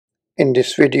In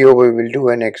this video, we will do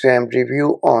an exam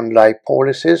review on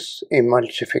lipolysis,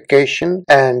 emulsification,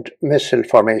 and micelle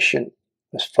formation.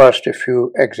 First, a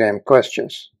few exam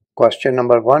questions. Question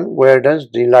number 1. Where does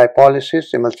the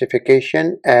lipolysis,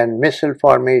 emulsification, and micelle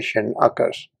formation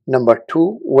occurs? Number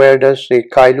 2. Where does the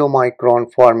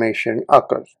chylomicron formation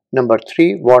occurs? Number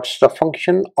 3. What's the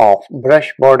function of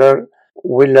brush border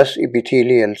villus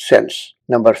epithelial cells?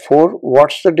 Number 4.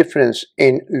 What's the difference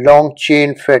in long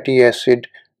chain fatty acid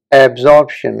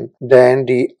absorption than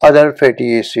the other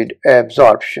fatty acid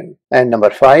absorption? And number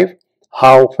 5,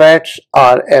 how fats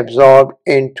are absorbed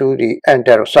into the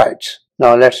enterocytes.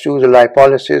 Now let's do the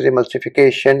lipolysis,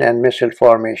 emulsification, and micelle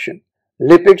formation.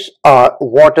 Lipids are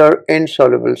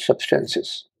water-insoluble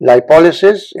substances.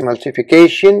 Lipolysis,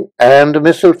 emulsification, and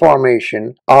micelle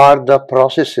formation are the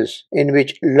processes in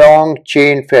which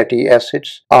long-chain fatty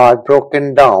acids are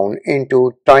broken down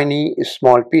into tiny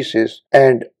small pieces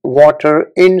and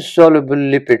water-insoluble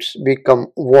lipids become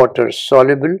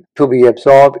water-soluble to be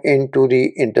absorbed into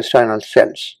the intestinal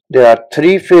cells. There are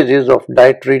 3 phases of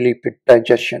dietary lipid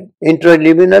digestion: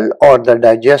 intraluminal or the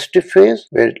digestive phase,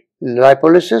 where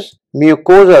lipolysis,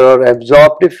 mucosal or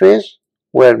absorptive phase,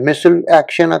 where micelle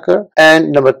action occur,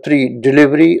 and number 3,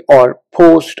 delivery or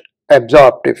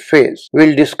post-absorptive phase.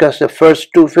 We'll discuss the first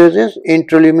 2 phases,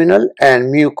 intraluminal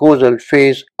and mucosal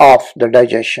phase of the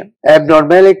digestion.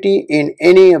 Abnormality in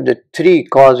any of the 3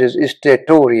 causes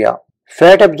steatorrhea.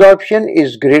 Fat absorption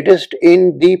is greatest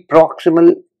in the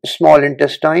proximal small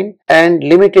intestine and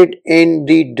limited in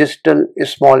the distal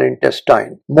small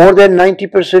intestine. More than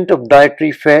 90% of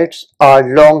dietary fats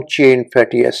are long-chain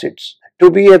fatty acids. To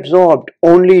be absorbed,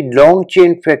 only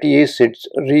long-chain fatty acids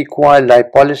require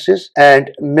lipolysis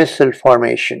and micelle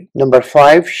formation. Number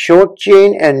 5,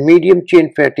 short-chain and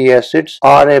medium-chain fatty acids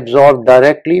are absorbed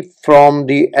directly from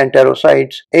the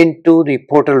enterocytes into the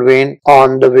portal vein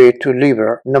on the way to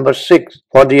liver. Number 6,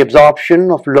 for the absorption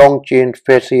of long-chain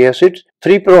fatty acids,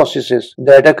 3 processes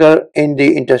that occur in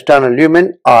the intestinal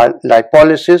lumen are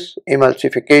lipolysis,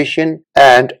 emulsification,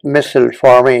 and micelle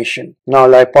formation. Now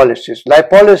lipolysis.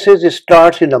 Lipolysis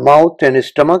starts in the mouth and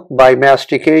stomach by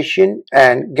mastication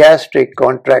and gastric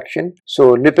contraction,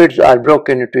 so lipids are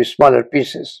broken into smaller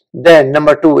pieces. Then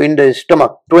number 2, in the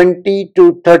stomach, 20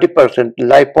 to 30%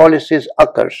 lipolysis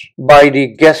occurs by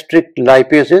the gastric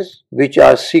lipases, which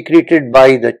are secreted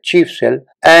by the chief cell,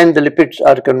 and the lipids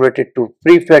are converted to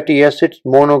free fatty acids,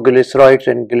 monoglycerides,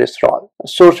 and glycerol.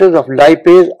 Sources of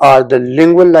lipase are the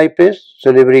lingual lipase,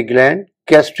 salivary gland,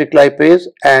 gastric lipase,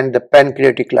 and the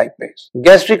pancreatic lipase.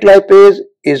 Gastric lipase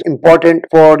is important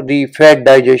for the fat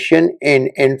digestion in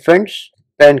infants,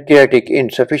 pancreatic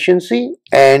insufficiency,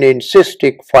 and in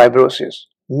cystic fibrosis.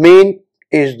 Main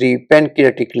is the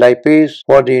pancreatic lipase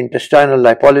for the intestinal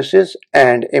lipolysis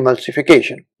and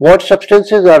emulsification. What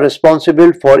substances are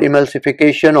responsible for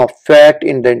emulsification of fat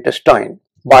in the intestine?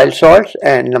 Bile salts,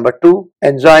 and number 2,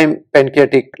 enzyme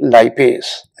pancreatic lipase.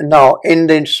 Now in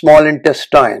the small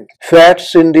intestine,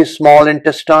 fats in the small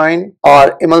intestine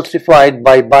are emulsified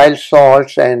by bile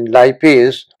salts and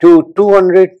lipase to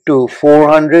 200 to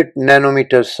 400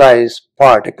 nanometer size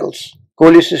particles.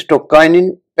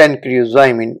 Cholecystokinin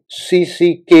pancreozymin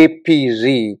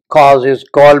CCK-PZ causes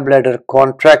gallbladder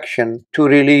contraction to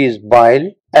release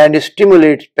bile and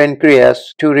stimulates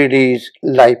pancreas to release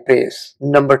lipase.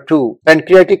 Number 2,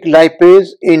 pancreatic lipase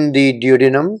in the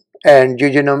duodenum and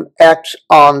jejunum acts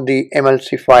on the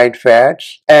emulsified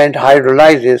fats and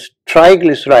hydrolyzes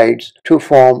triglycerides to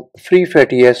form free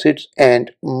fatty acids and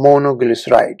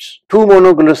monoglycerides. 2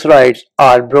 monoglycerides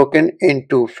are broken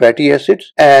into fatty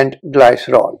acids and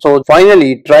glycerol. So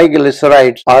finally,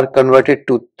 triglycerides are converted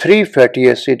to 3 fatty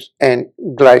acids and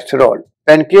glycerol.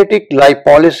 Pancreatic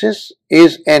lipolysis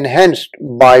is enhanced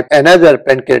by another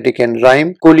pancreatic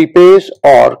enzyme, colipase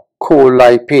or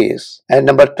colipase. And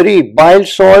number 3, bile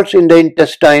salts in the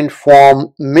intestine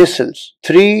form micelles,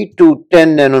 3 to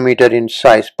 10 nanometer in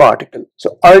size particle.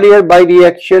 So earlier, by the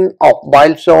action of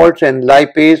bile salts and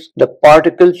lipase, the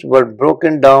particles were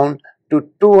broken down to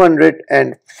 200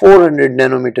 and 400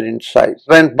 nanometer in size.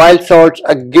 When bile salts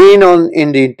again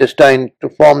in the intestine to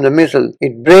form the micelle,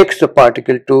 it breaks the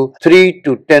particle to 3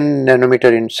 to 10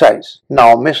 nanometer in size.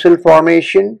 Now micelle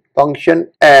formation,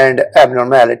 function, and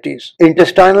abnormalities.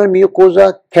 Intestinal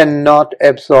mucosa cannot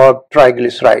absorb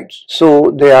triglycerides,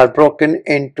 so they are broken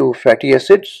into fatty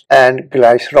acids and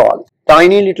glycerol.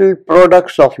 Tiny little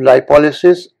products of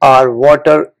lipolysis are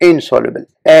water insoluble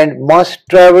and must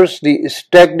traverse the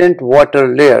stagnant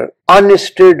water layer,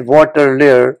 unstirred water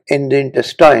layer in the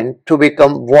intestine to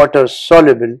become water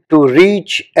soluble to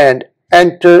reach and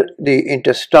enter the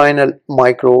intestinal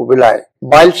microvilli.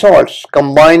 Bile salts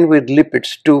combine with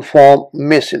lipids to form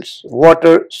micelles,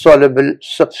 water-soluble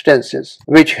substances,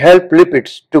 which help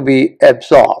lipids to be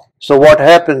absorbed. So what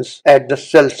happens at the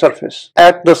cell surface?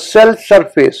 At the cell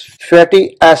surface,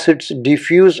 fatty acids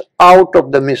diffuse out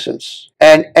of the micelles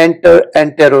and enter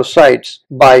enterocytes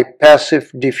by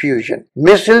passive diffusion.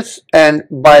 Micelles and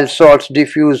bile salts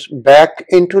diffuse back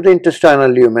into the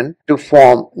intestinal lumen to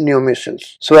form new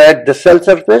micelles. So at the cell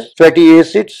surface, fatty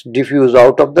acids diffuse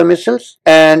out of the micelles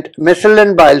and micelle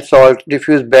and bile salts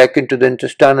diffuse back into the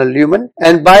intestinal lumen,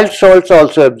 and bile salts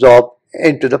also absorb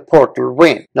into the portal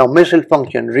vein. Now micelle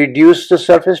function: reduce the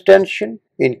surface tension,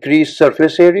 increase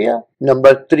surface area.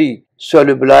 Number 3,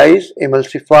 solubilize,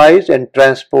 emulsifies and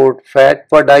transport fat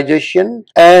for digestion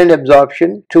and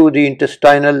absorption to the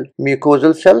intestinal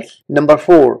mucosal cells. Number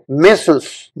 4,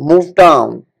 micelles move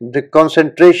down the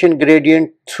concentration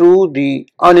gradient through the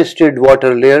unstirred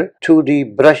water layer to the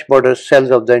brush border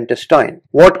cells of the intestine.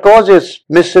 What causes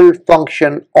micelle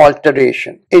function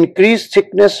alteration? Increased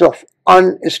thickness of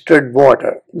unstirred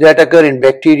water that occur in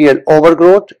bacterial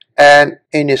overgrowth and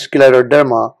in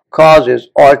scleroderma causes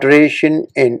alteration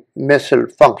in micelle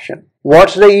function.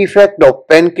 What's the effect of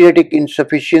pancreatic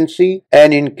insufficiency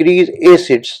and increased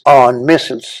acids on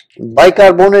micelles?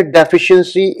 Bicarbonate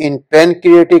deficiency in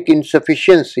pancreatic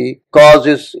insufficiency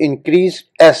causes increased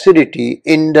acidity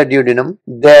in the duodenum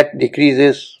that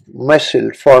decreases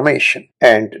micelle formation.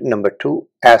 And number 2,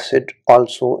 acid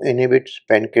also inhibits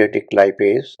pancreatic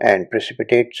lipase and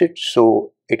precipitates it,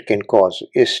 so it can cause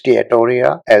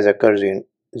steatorrhea, as occurs in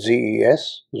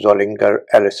ZES,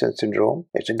 Zollinger-Ellison syndrome.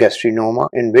 It's a gastrinoma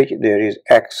in which there is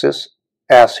excess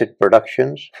acid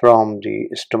productions from the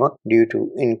stomach due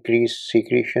to increased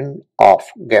secretion of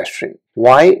gastrin.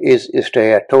 Why is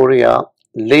steatorrhea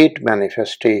late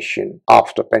manifestation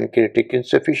after pancreatic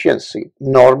insufficiency?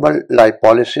 Normal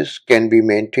lipolysis can be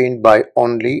maintained by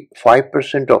only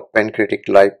 5% of pancreatic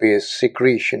lipase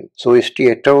secretion. So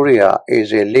steatorrhea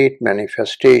is a late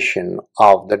manifestation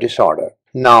of the disorder.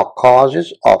 Now,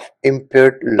 causes of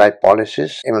impaired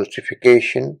lipolysis,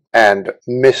 emulsification and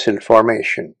micelle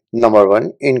formation. Number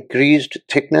 1, increased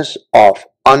thickness of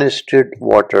unstirred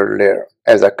water layer,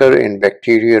 as occur in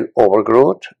bacterial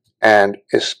overgrowth and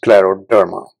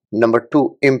scleroderma. Number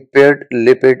 2, impaired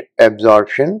lipid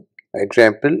absorption.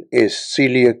 Example is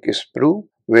celiac sprue,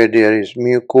 where there is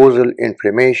mucosal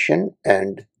inflammation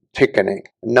and thickening.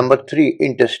 Number 3,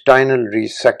 intestinal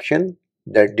resection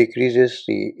that decreases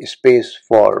the space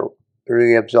for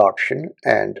reabsorption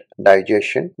and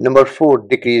digestion. Number 4,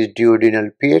 decreased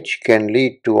duodenal pH can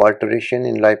lead to alteration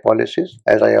in lipolysis,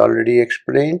 as I already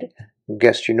explained,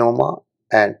 gastrinoma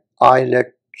and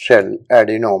islet cell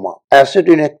adenoma. Acid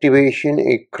inactivation,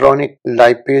 a chronic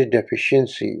lipase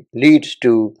deficiency, leads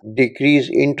to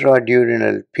decreased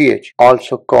intraduodenal pH,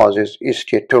 also causes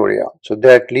steatorrhea. So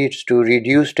that leads to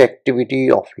reduced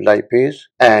activity of lipase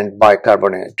and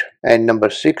bicarbonate. And number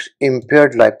 6,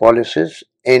 impaired lipolysis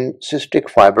in cystic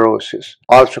fibrosis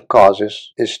also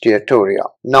causes steatorrhea.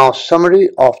 Now, summary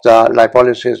of the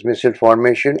lipolysis micelle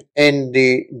formation in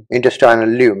the intestinal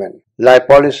lumen.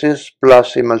 Lipolysis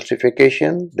plus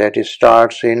emulsification, that is,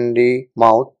 starts in the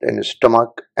mouth and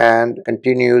stomach and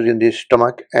continues in the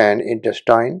stomach and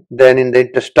intestine. Then in the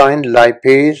intestine,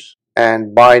 lipase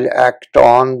and bile act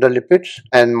on the lipids,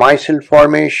 and micelle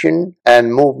formation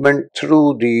and movement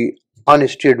through the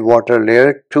unstirred water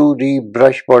layer to the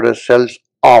brush border cells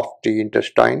of the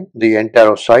intestine, the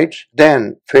enterocytes.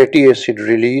 Then fatty acid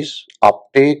release,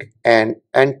 uptake and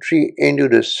entry into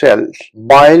the cells.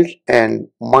 Bile and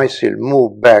micelle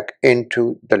move back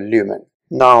into the lumen.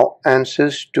 Now,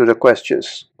 answers to the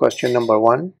questions. Question number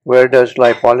 1, where does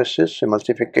lipolysis,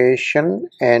 emulsification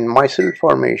and micelle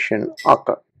formation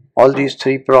occur? All these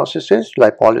three processes,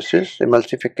 lipolysis,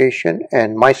 emulsification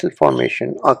and micelle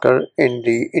formation, occur in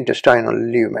the intestinal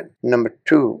lumen. Number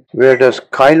 2, where does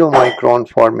chylomicron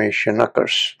formation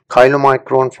occurs?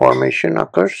 Chylomicron formation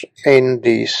occurs in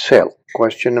the cell.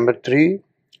 Question number 3,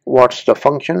 what's the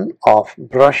function of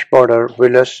brush border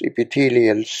villus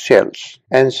epithelial cells?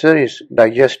 Answer is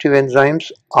digestive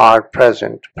enzymes are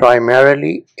present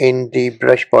primarily in the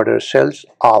brush border cells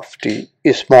of the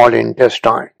small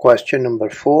intestine. Question number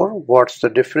 4, what's the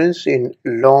difference in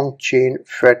long chain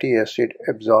fatty acid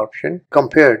absorption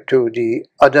compared to the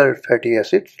other fatty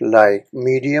acids like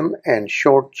medium and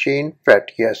short chain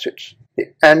fatty acids?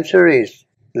 The answer is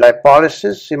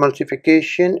lipolysis,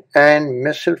 emulsification and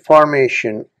micelle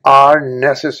formation are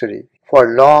necessary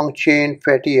for long-chain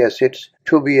fatty acids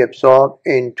to be absorbed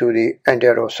into the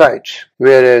enterocytes,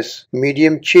 whereas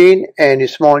medium-chain and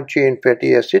small-chain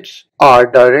fatty acids are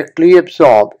directly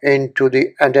absorbed into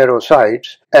the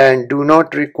enterocytes and do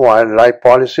not require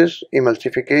lipolysis,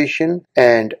 emulsification,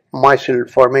 and micelle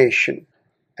formation.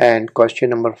 And question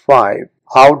number 5.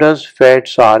 How does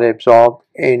fats are absorbed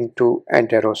into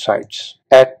enterocytes?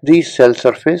 At the cell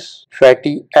surface,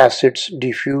 fatty acids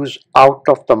diffuse out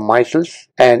of the micelles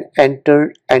and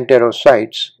enter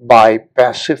enterocytes by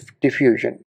passive diffusion.